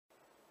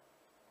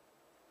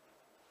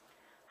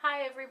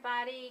Hi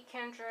everybody,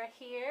 Kendra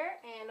here,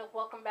 and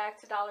welcome back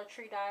to Dollar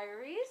Tree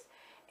Diaries.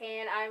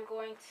 And I'm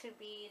going to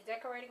be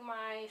decorating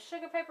my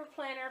sugar paper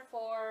planner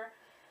for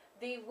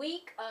the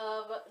week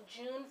of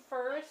June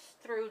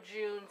 1st through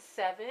June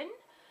 7.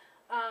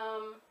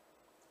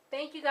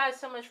 Thank you guys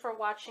so much for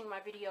watching my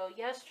video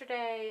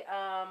yesterday.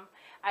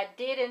 I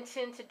did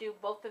intend to do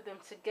both of them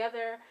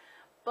together,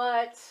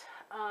 but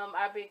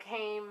I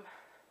became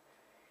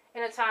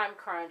in a time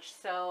crunch,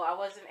 so I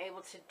wasn't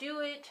able to do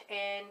it.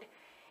 And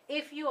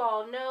if you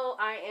all know,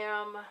 I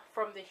am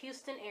from the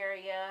Houston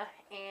area,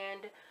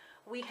 and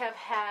we have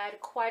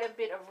had quite a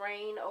bit of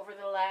rain over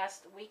the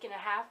last week and a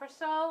half or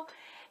so,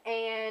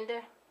 and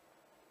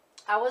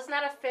I was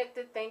not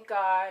affected, thank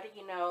God.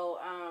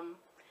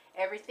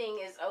 Everything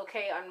is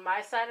okay on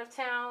my side of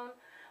town,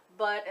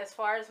 but as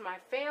far as my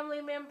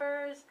family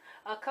members,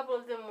 a couple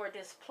of them were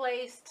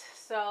displaced,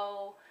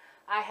 so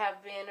I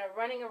have been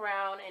running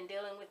around and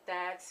dealing with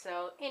that.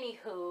 So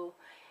anywho,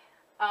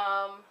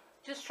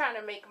 just trying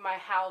to make my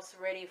house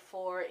ready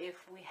for if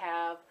we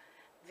have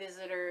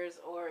visitors,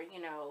 or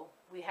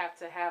we have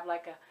to have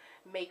like a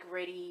make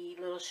ready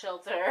little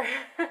shelter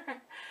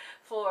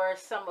for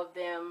some of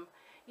them,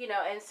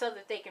 and so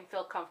that they can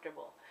feel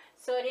comfortable.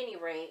 So at any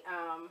rate,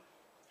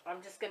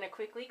 I'm just going to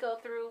quickly go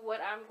through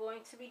what I'm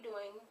going to be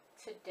doing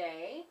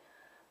today.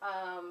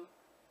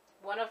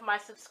 One of my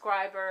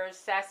subscribers,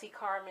 Sassy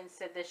Carmen,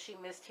 said that she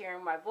missed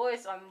hearing my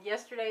voice on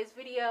yesterday's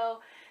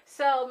video.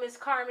 So, Miss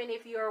Carmen,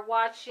 if you're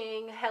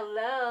watching,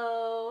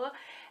 hello.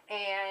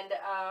 And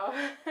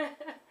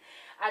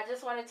I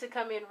just wanted to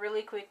come in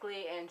really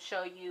quickly and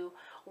show you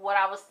what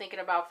I was thinking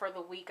about for the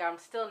week. I'm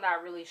still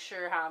not really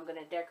sure how I'm going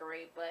to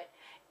decorate, but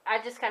I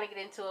just kind of get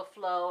into a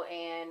flow,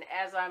 and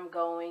as I'm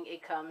going,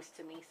 it comes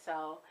to me.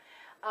 So,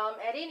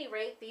 at any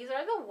rate, these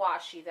are the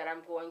washi that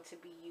I'm going to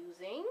be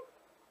using.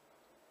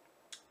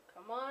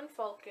 Come on,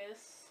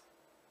 focus.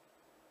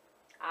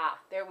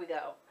 There we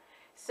go.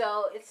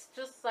 So it's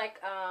just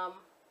like,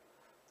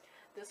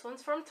 this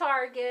one's from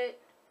Target,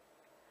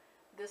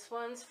 this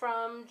one's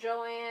from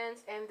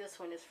Joann's, and this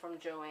one is from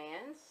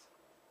Joann's.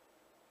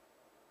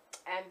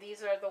 And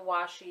these are the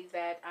washi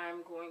that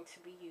I'm going to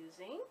be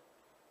using.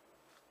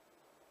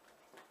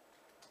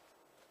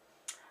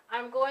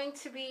 I'm going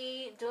to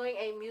be doing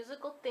a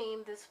musical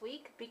theme this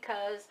week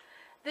because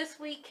this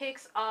week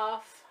kicks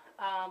off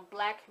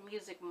Black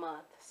Music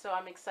Month, so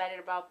I'm excited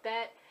about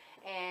that.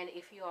 And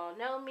if you all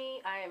know me,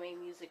 I am a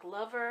music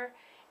lover,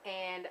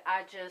 and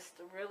I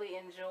just really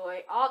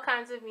enjoy all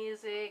kinds of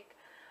music.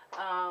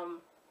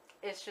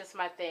 It's just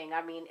my thing.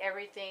 I mean,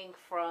 everything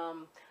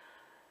from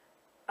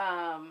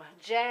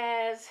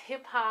jazz,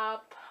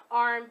 hip-hop,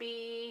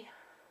 R&B,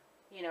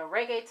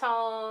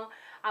 reggaeton.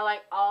 I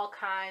like all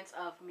kinds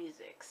of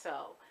music,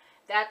 so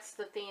that's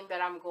the theme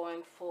that I'm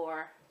going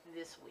for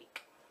this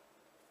week.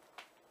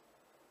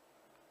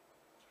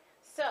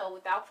 So,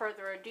 without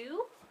further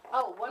ado,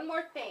 one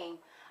more thing.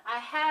 I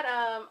had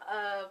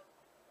a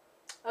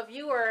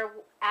viewer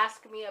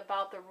ask me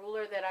about the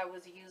ruler that I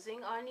was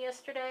using on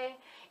yesterday,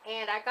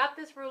 and I got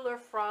this ruler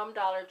from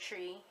Dollar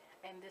Tree,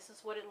 and this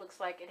is what it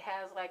looks like. It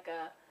has like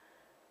a,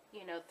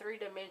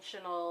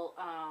 three-dimensional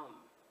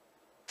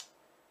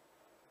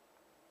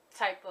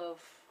type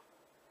of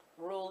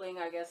ruling,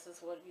 I guess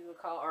is what you would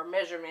call, or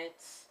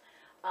measurements.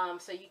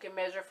 So you can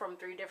measure from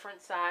 3 different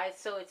sides,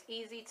 so it's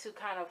easy to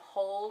kind of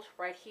hold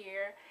right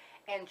here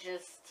and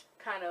just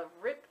kind of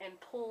rip and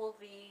pull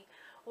the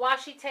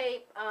washi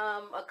tape.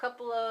 A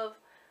couple of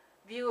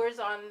viewers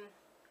on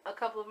a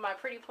couple of my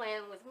Pretty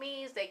Plan With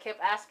Me's, they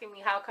kept asking me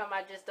how come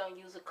I just don't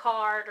use a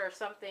card or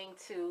something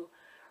to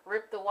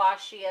rip the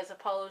washi as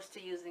opposed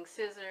to using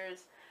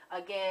scissors.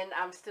 Again,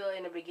 I'm still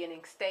in a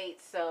beginning state,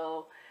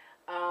 so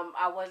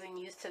I wasn't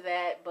used to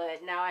that,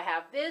 but now I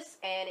have this,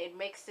 and it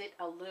makes it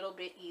a little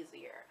bit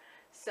easier.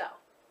 So,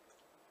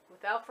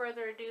 without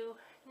further ado,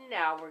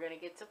 now we're going to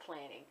get to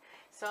planning.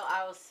 So,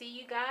 I will see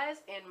you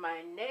guys in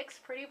my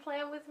next Pretty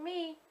Plan With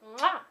Me.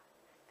 Mwah!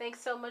 Thanks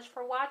so much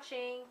for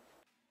watching.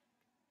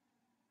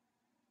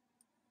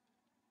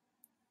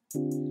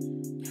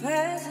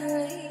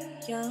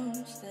 Presently,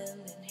 I'm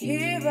standing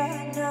here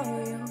right now,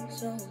 you're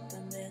so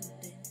demanding.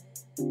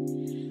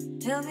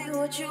 Tell me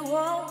what you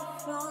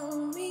want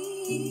from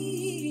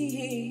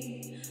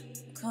me.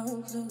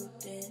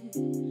 Concluding,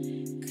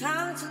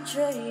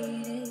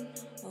 concentrating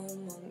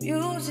on my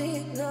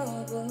music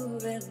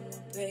lover and my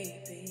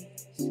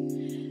babies.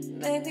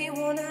 Make me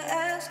wanna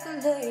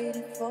escalate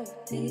it for a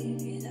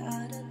ticket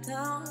out of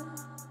town.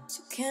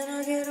 So can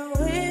I get a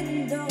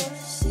window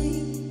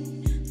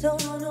seat?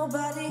 Don't want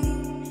nobody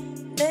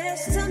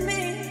next to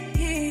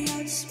me.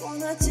 I just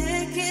wanna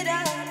take it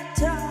out of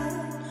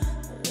town.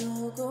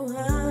 Look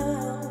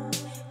around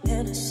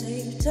and I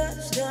say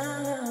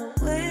touchdown.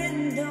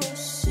 Window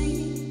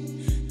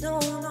seat,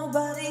 don't want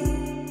nobody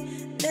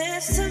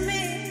next to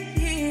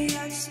me.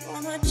 I just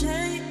wanna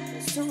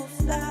change to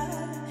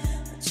fly,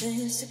 a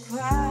chance to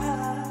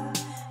cry,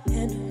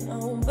 and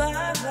alone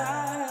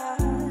bye-bye.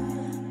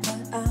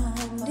 But I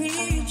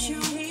need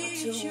you to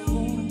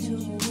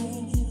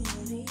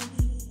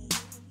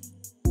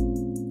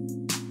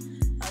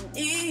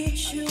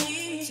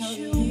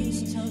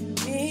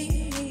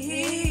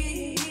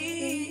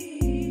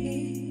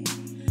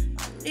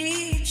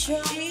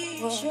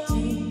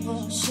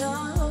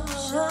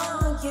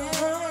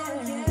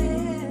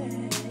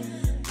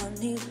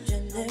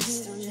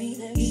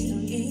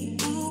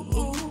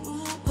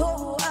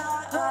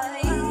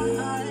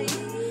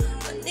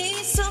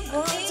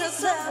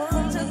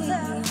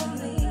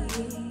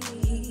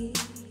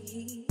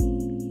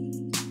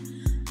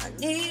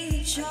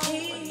need you,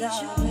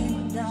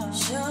 darling.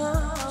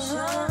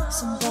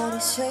 Somebody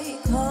say,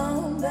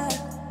 come back,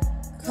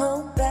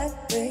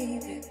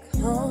 baby,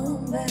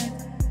 come back.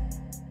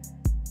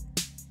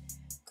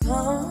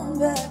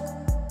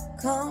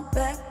 Come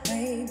back,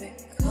 baby,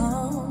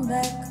 come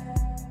back.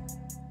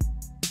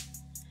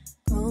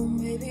 Come,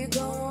 baby,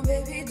 don't be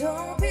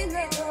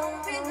late.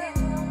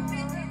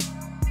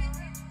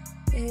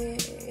 Yeah,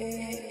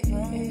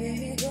 come,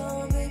 baby,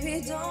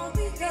 don't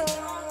be late.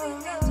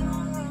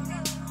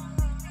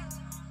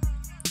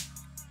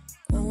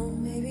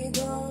 Come, baby,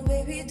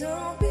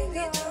 don't be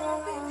late.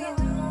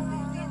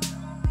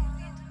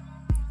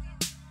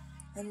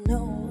 I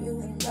know you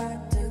would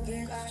like to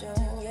get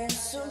your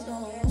yes or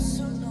no.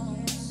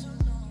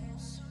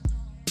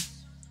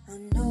 I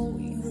know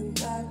you would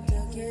like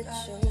to get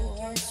your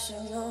yes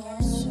or no.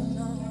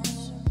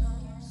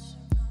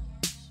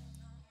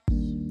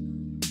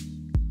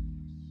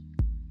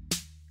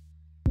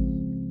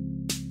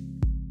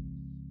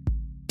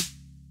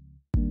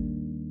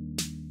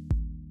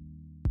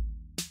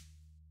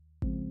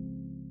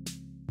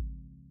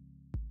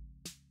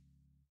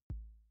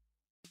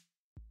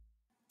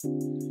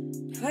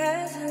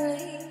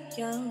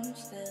 Presently, I'm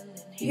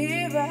standing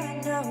here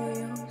right now,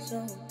 you're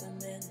so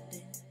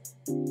demanding.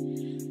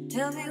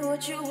 Tell me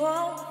what you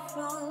want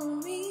from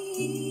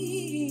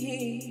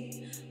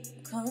me.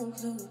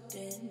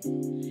 Concluding,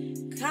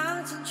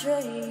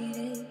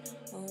 concentrating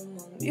on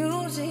my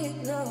music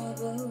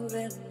lover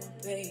and my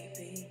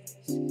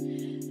babies.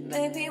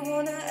 Make me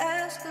wanna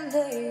ask a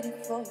lady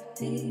for a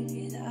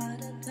ticket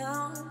out of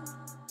town.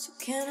 So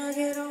can I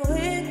get a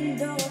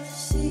window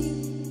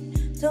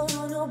seat? Don't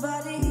want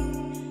nobody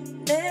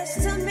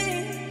next to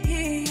me.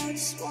 I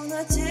just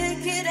wanna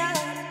take it out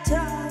of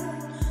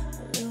town.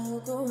 I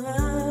look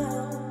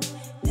around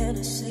and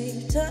I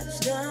say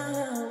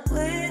touchdown.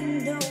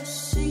 Window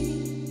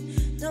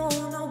seat. Don't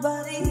want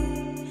nobody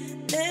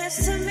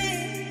next to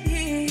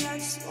me. I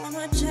just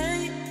wanna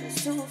change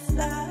to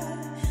fly,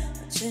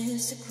 a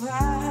chance to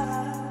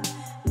cry,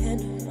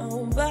 and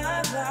alone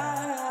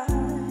bye-bye.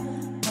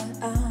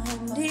 But I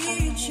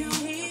need you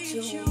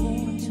to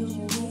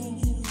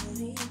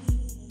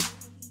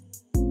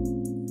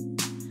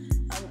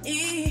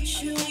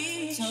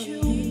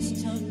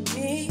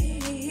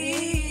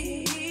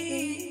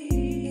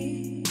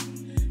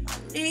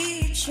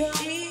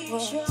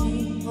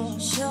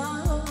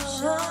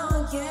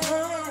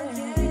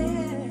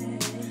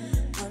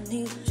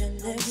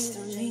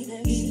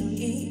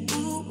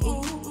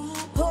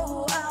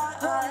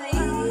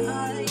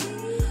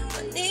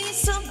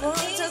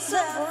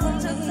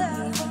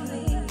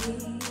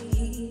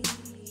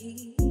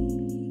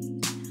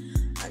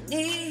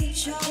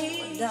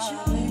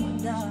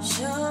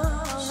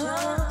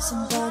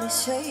somebody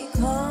say,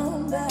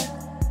 come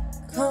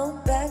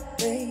back,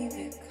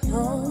 baby,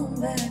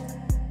 come back.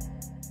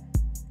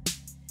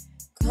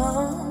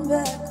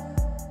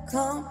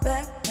 Come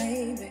back,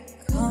 baby,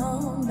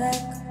 come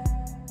back.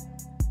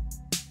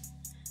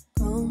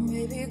 Come,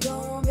 baby,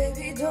 don't be late.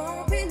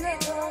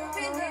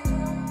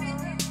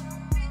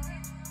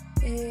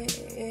 Yeah,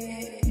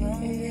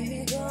 come,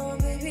 baby,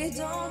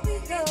 don't be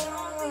late.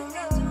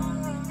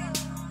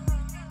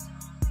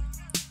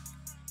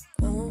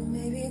 Come,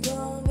 baby,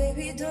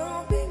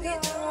 don't be late.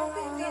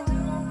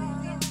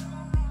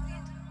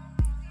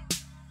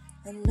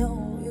 I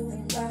know you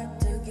would like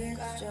to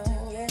get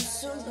your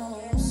yes or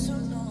no.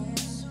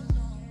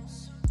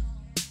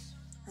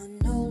 I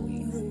know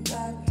you would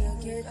like to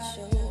get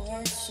your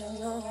yes or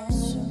no.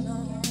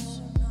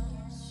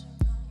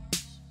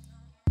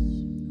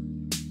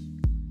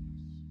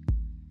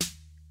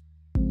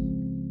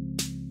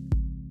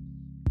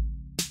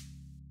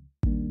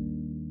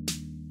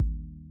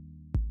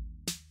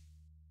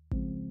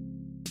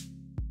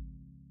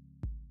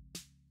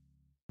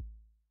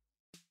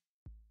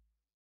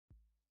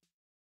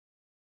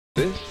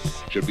 This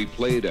should be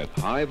played at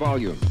high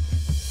volume.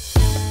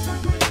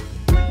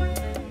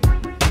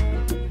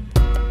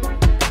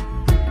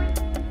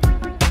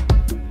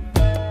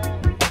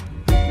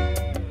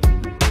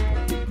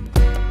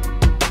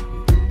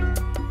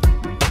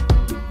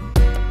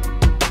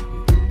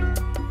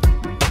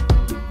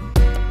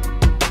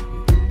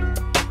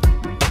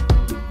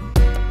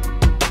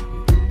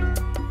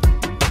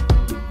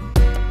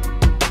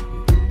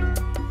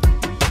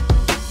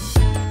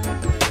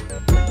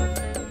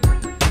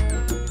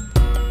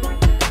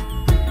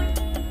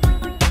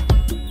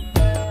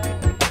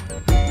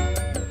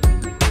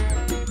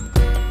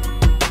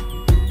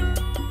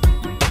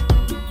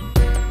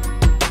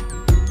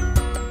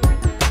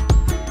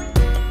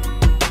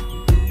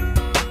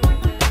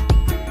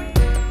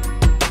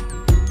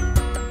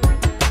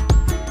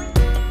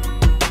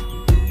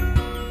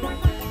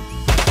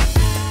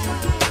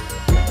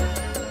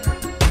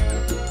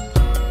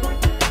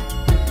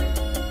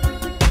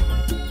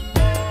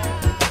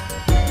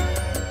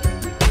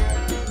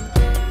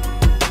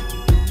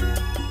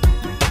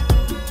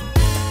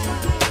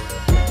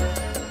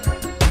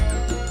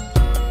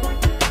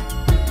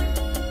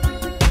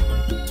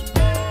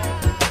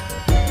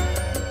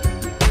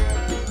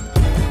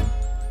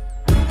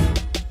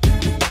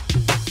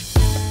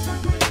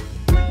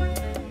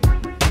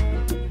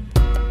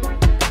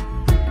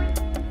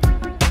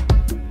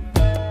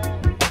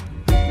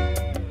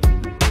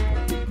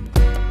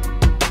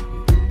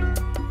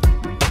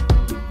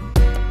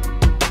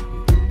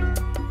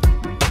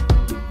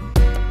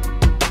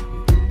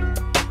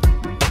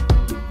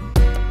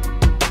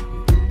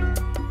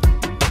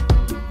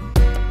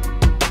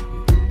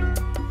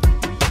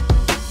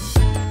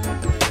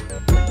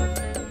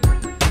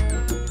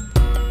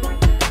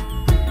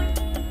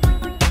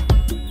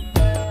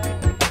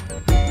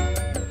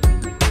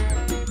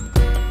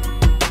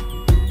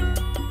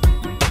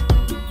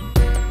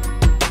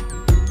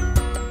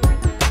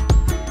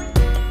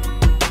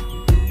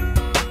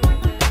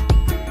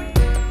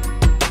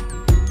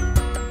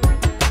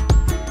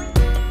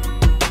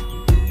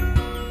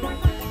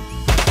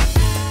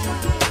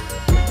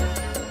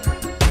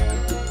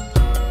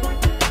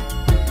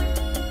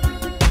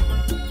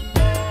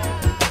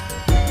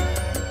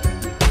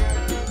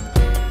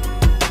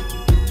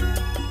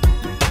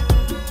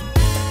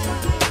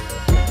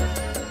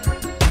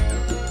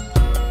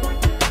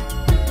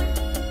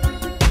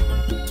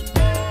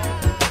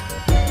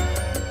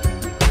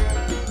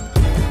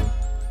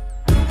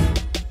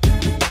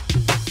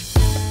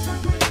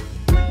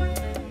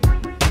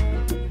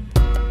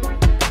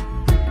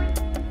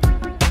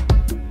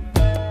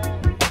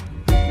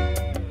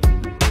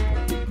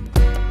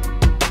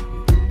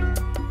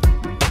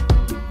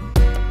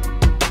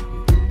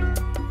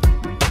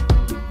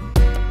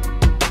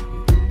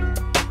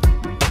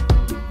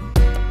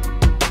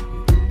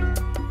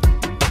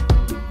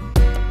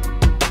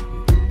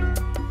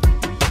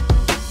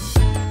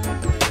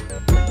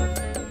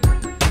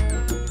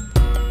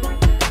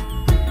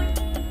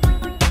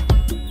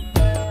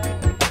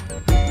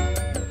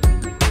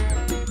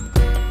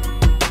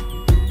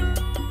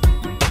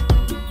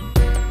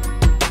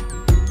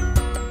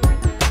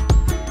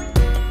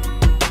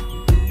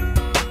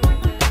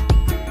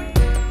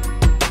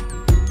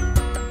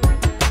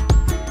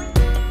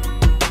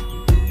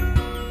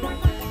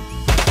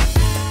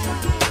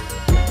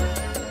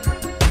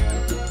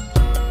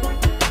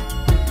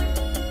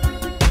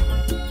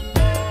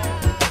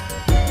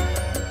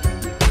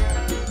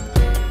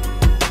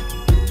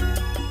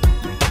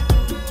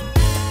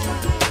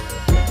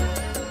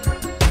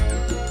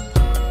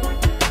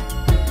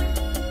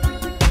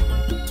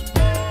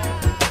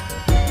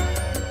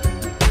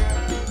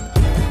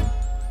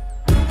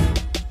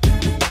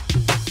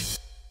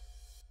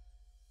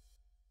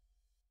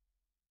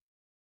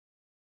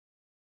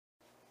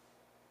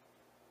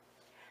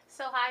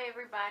 So hi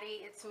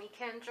everybody, it's me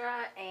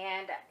Kendra,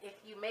 and if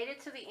you made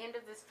it to the end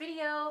of this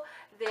video,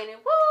 then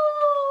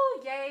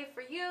woo, yay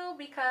for you,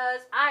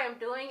 because I am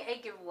doing a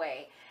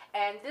giveaway.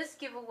 And this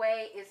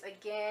giveaway is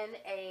again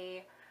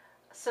a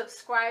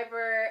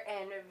subscriber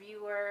and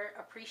viewer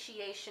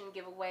appreciation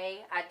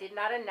giveaway. I did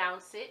not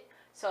announce it,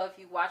 so if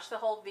you watch the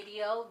whole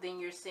video, then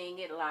you're seeing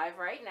it live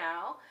right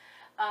now.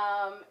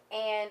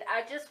 And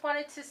I just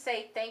wanted to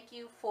say thank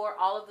you for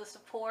all of the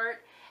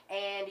support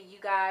and you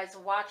guys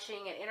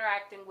watching and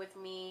interacting with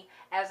me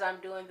as I'm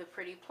doing the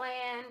pretty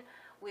plan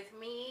with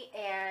me,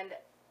 and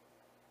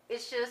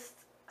it's just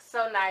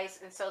so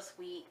nice and so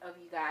sweet of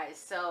you guys.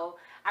 So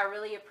I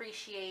really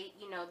appreciate,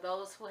 you know,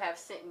 those who have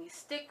sent me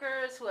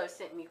stickers, who have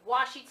sent me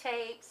washi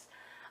tapes.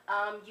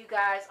 You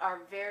guys are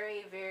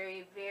very,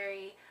 very,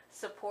 very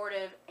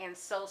supportive and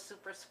so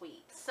super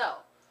sweet. So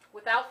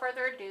without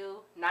further ado,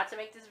 not to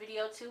make this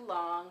video too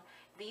long,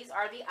 these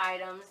are the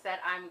items that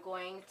I'm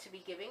going to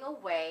be giving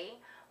away.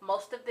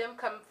 Most of them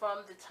come from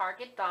the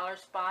Target Dollar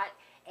Spot,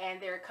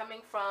 and they're coming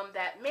from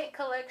that mint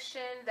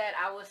collection that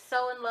I was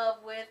so in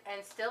love with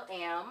and still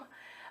am.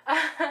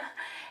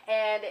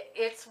 And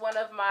it's one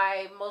of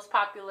my most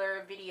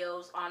popular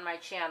videos on my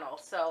channel,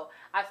 so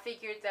I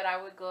figured that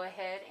I would go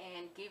ahead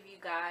and give you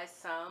guys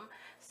some,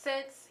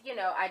 since, you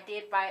know, I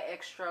did buy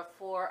extra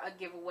for a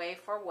giveaway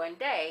for one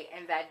day,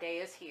 and that day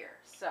is here.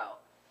 So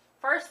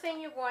first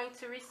thing you're going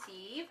to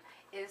receive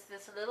is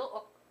this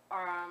little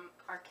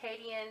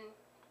accordion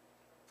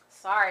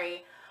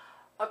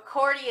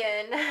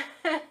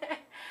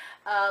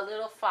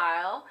little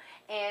file,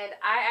 and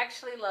I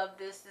actually love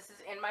this. This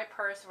is in my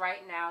purse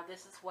right now.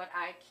 This is what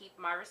I keep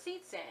my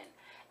receipts in,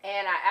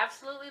 and I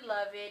absolutely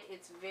love it.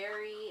 It's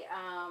very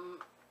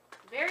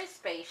very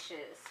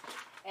spacious,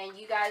 and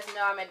you guys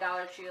know I'm at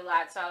Dollar Tree a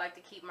lot, so I like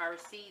to keep my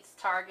receipts,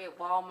 Target,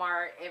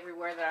 Walmart,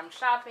 everywhere that I'm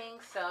shopping.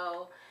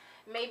 So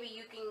maybe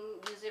you can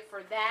use it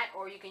for that,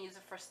 or you can use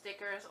it for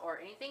stickers or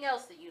anything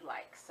else that you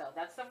like. So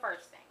that's the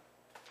first thing.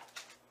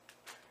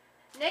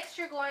 Next,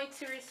 you're going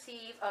to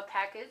receive a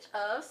package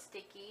of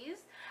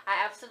stickies.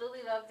 I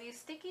absolutely love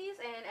these stickies,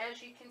 and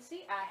as you can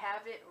see, I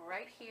have it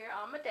right here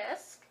on my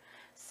desk.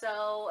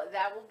 So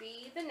that will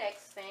be the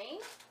next thing.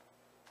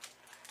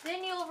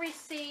 Then you'll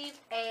receive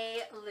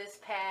a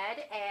list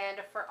pad,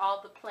 and for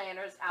all the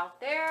planners out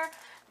there,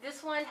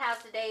 this one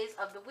has the days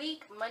of the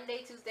week: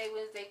 Monday, Tuesday,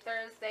 Wednesday,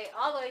 Thursday,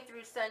 all the way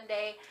through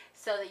Sunday,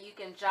 so that you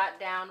can jot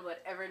down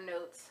whatever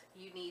notes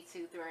you need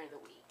to during the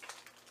week.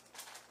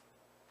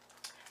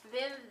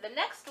 Then the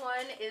next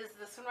one is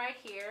this one right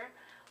here,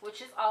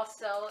 which is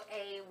also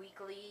a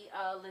weekly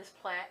list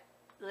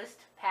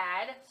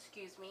pad,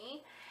 excuse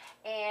me.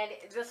 And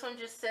this one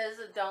just says,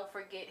 don't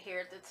forget, here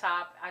at the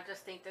top. I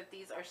just think that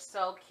these are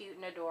so cute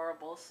and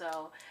adorable,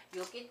 so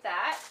you'll get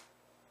that.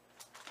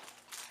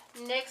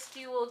 Next,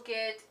 you will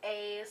get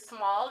a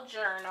small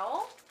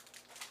journal.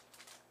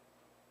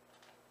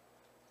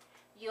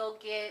 You'll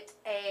get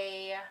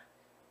a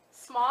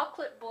small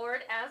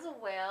clipboard as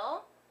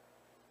well.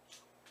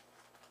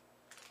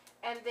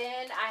 And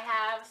then I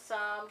have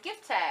some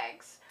gift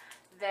tags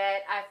that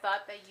I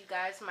thought that you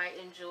guys might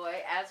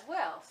enjoy as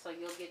well. So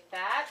you'll get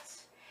that.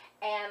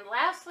 And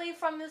lastly,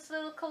 from this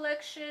little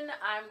collection,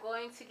 I'm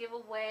going to give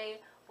away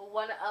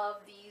one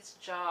of these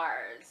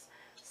jars.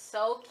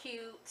 So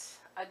cute.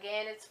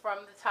 Again, it's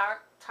from the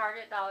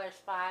Target Dollar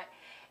Spot,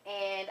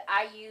 and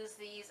I use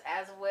these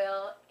as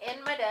well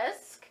in my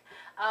desk.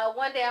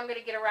 One day I'm going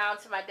to get around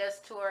to my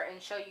desk tour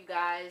and show you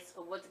guys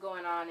what's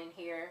going on in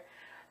here.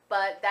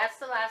 But that's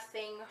the last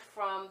thing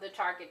from the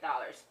Target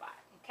Dollar Spot,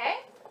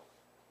 okay?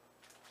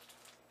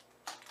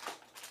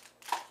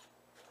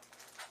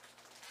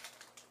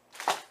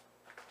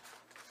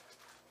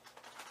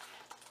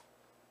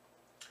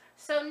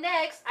 So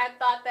next, I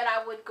thought that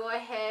I would go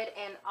ahead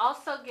and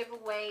also give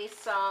away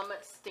some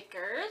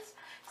stickers.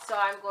 So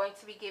I'm going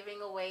to be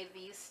giving away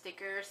these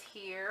stickers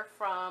here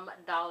from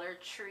Dollar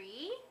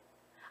Tree.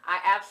 I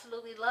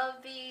absolutely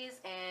love these,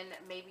 and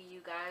maybe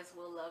you guys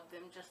will love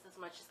them just as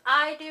much as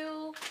I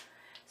do.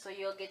 So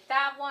you'll get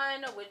that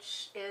one,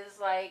 which is,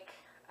 like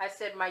I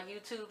said, my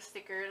YouTube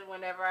stickers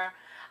whenever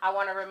I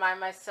want to remind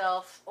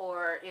myself,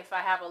 or if I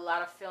have a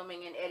lot of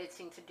filming and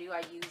editing to do,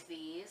 I use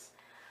these.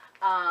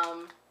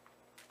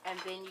 And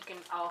then you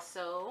can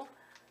also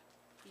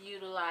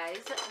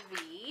utilize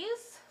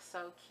these.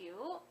 So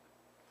cute.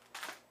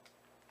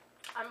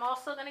 I'm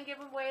also going to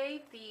give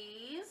away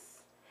these.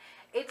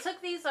 It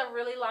took these a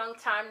really long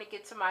time to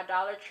get to my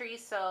Dollar Tree,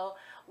 so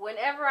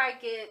whenever I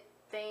get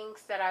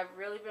things that I've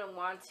really been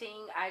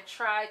wanting, I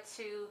try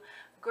to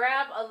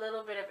grab a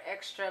little bit of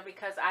extra,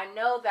 because I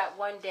know that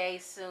one day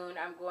soon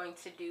I'm going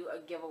to do a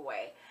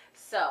giveaway.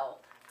 So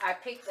I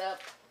picked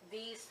up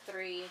these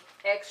 3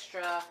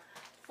 extra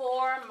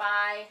for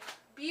my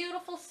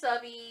beautiful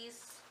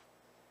subbies.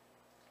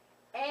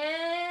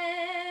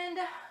 And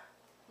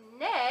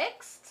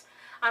next,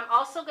 I'm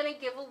also going to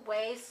give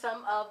away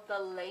some of the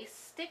lace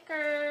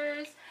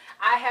stickers.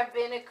 I have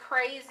been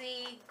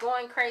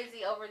going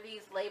crazy over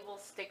these label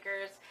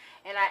stickers,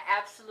 and I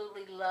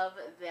absolutely love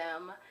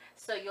them.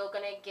 So you're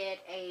gonna get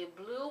a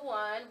blue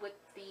one with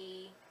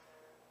the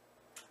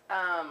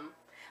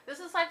this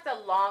is like the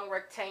long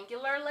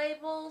rectangular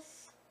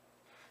labels.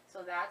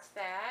 So that's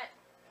that.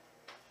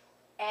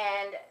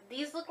 And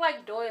these look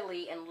like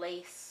doily and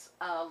lace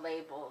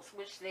labels,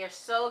 which they're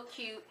so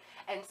cute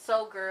and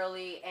so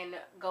girly and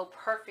go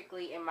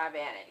perfectly in my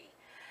vanity.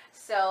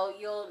 So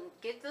you'll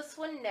get this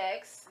one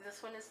next.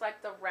 This one is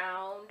like the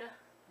round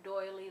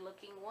doily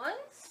looking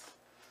ones.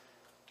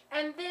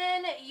 And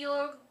then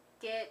you'll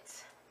get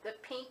the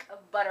pink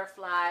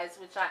butterflies,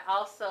 which I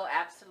also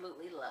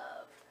absolutely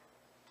love.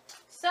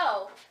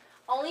 So,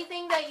 only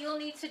thing that you'll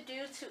need to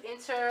do to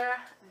enter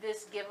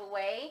this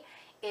giveaway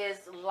is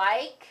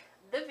like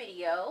the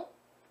video.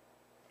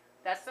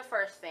 That's the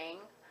first thing.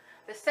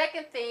 The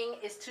second thing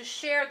is to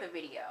share the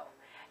video.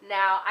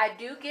 Now, I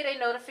do get a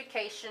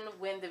notification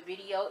when the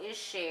video is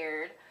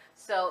shared.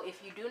 So,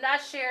 if you do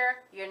not share,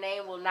 your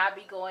name will not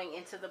be going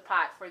into the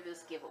pot for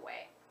this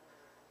giveaway.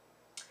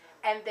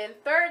 And then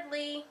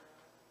thirdly,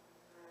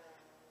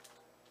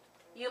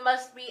 you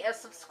must be a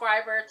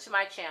subscriber to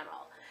my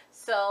channel.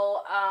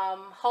 So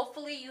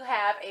hopefully you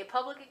have a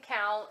public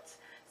account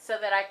so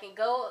that I can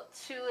go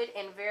to it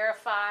and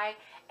verify,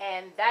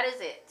 and that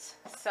is it.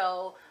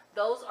 So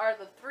those are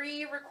the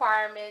 3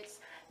 requirements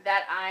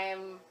that I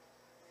am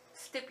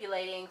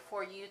stipulating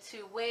for you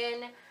to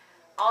win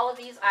all of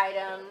these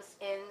items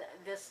in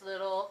this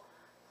little,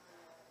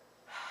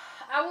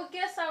 I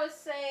would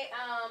say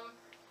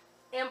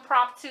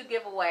impromptu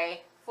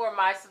giveaway for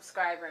my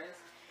subscribers.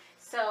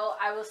 So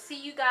I will see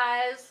you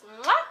guys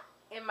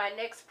in my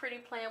next Pretty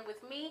Plan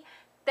with me.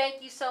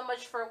 Thank you so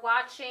much for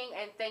watching,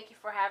 and thank you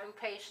for having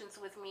patience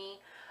with me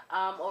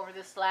over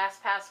this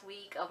past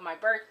week of my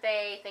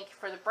birthday. Thank you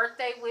for the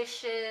birthday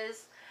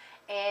wishes,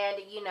 and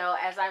you know,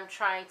 as I'm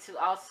trying to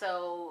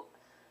also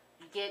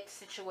get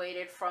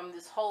situated from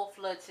this whole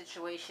flood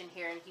situation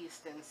here in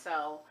Houston.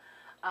 So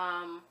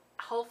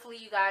hopefully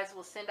you guys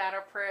will send out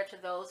a prayer to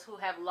those who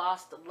have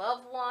lost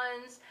loved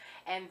ones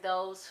and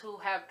those who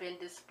have been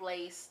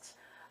displaced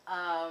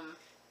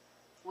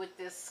with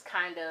this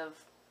kind of,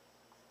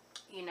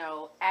 you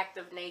know, act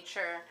of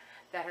nature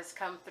that has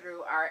come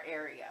through our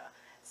area.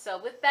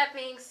 So with that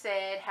being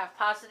said, have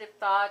positive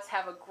thoughts,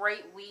 have a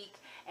great week,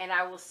 and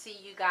I will see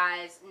you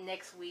guys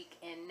next week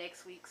in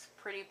next week's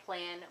Pretty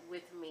Plan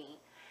with me.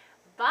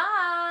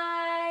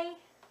 Bye!